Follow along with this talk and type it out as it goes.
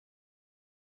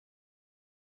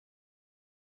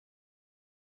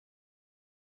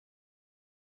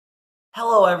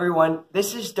Hello everyone,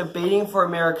 this is Debating for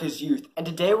America's Youth, and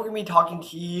today we're going to be talking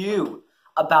to you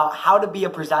about how to be a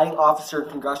presiding officer in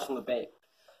congressional debate.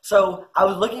 So, I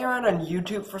was looking around on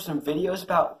YouTube for some videos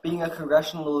about being a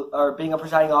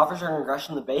presiding officer in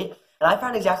congressional debate, and I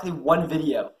found exactly one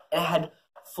video, and it had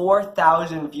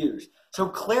 4,000 views. So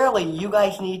clearly, you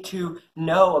guys need to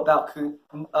know about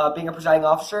being a presiding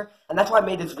officer, and that's why I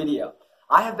made this video.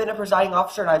 I have been a presiding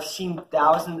officer, and I've seen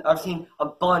a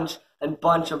bunch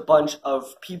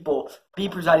of people be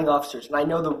presiding officers, and I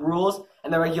know the rules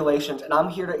and the regulations, and I'm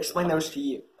here to explain those to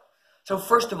you. So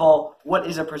first of all, what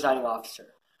is a presiding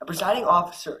officer? A presiding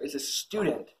officer is a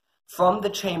student from the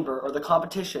chamber or the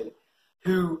competition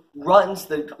who runs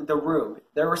the room.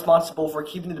 They're responsible for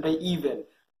keeping the debate even,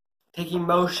 taking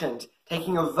motions,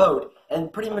 taking a vote,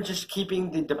 and pretty much just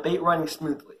keeping the debate running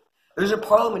smoothly. There's a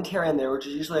parliamentarian there, which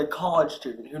is usually a college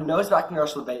student who knows about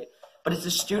congressional debate, but it's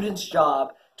the student's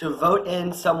job to vote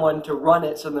in someone to run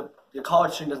it so the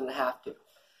college student doesn't have to.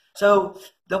 So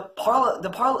the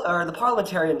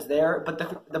parliamentarian's there, but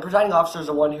the presiding officer is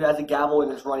the one who has the gavel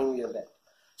and is running the event.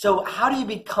 So how do you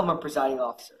become a presiding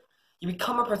officer? You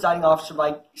become a presiding officer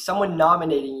by someone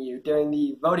nominating you during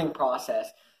the voting process.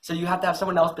 So you have to have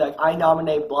someone else be like, I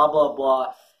nominate blah, blah,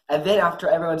 blah. And then after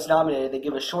everyone's nominated, they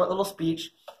give a short little speech,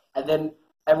 and then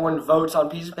everyone votes on a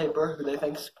piece of paper who they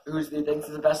think is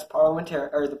the best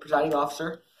the presiding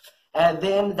officer. And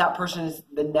then that person is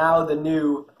now the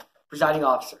new presiding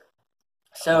officer.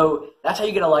 So that's how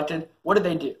you get elected. What do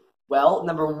they do? Well,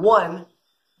 number one,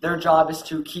 their job is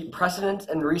to keep precedence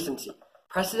and recency.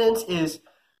 Precedence is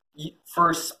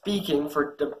for speaking,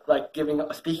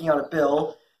 speaking on a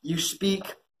bill. You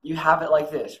speak, you have it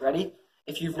like this. Ready?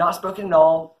 If you've not spoken at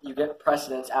all, you get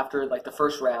precedence after the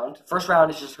first round. First round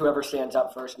is just whoever stands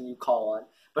up first and you call on.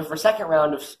 But for second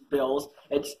round of bills,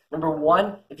 it's number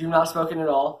one, if you've not spoken at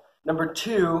all. Number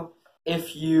two,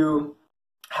 if you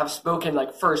have spoken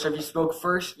first. So if you spoke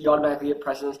first, you automatically get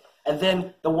precedence. And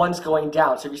then the one's going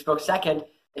down. So if you spoke second,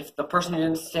 if the person who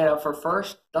didn't stand up for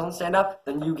first doesn't stand up,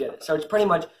 then you get it. So it's pretty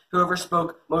much whoever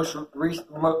spoke most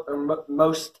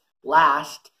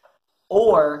last,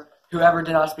 or whoever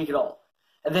did not speak at all.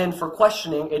 And then for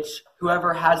questioning, it's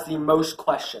whoever has the most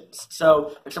questions.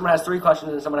 So if someone has 3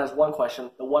 questions and someone has 1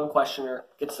 question, the one questioner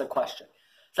gets the question.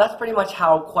 So that's pretty much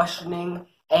how questioning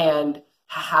and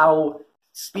how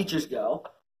speeches go.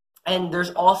 And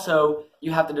there's also,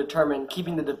 you have to determine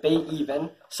keeping the debate even.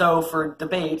 So for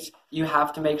debates, you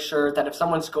have to make sure that if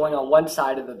someone's going on one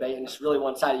side of the debate, and it's really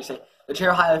one side, you say, the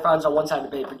chair highly frowns on one side of the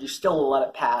debate, but you still will let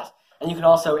it pass. And you can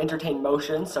also entertain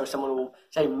motions, so someone will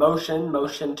say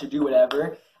motion to do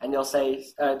whatever, and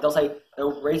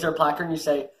they'll raise their placard, and you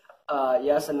say,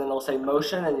 yes, and then they'll say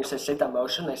motion, and you say, state that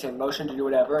motion. They say motion to do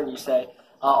whatever, and you say,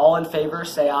 all in favor,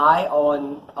 say aye,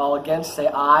 all against, say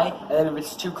aye, and then if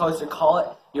it's too close to call it,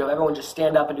 you have everyone just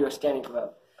stand up and do a standing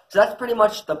vote. So that's pretty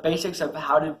much the basics of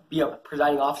how to be a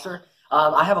presiding officer.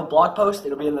 I have a blog post.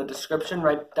 It'll be in the description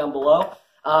right down below.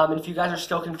 And if you guys are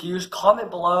still confused,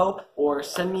 comment below or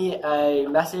send me a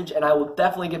message, and I will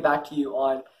definitely get back to you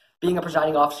on being a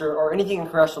presiding officer or anything in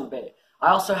congressional debate. I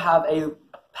also have a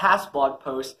past blog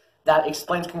post that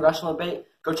explains congressional debate.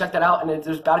 Go check that out, and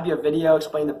there's about to be a video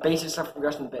explaining the basics of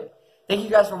congressional debate. Thank you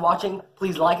guys for watching.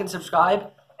 Please like and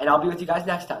subscribe, and I'll be with you guys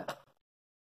next time.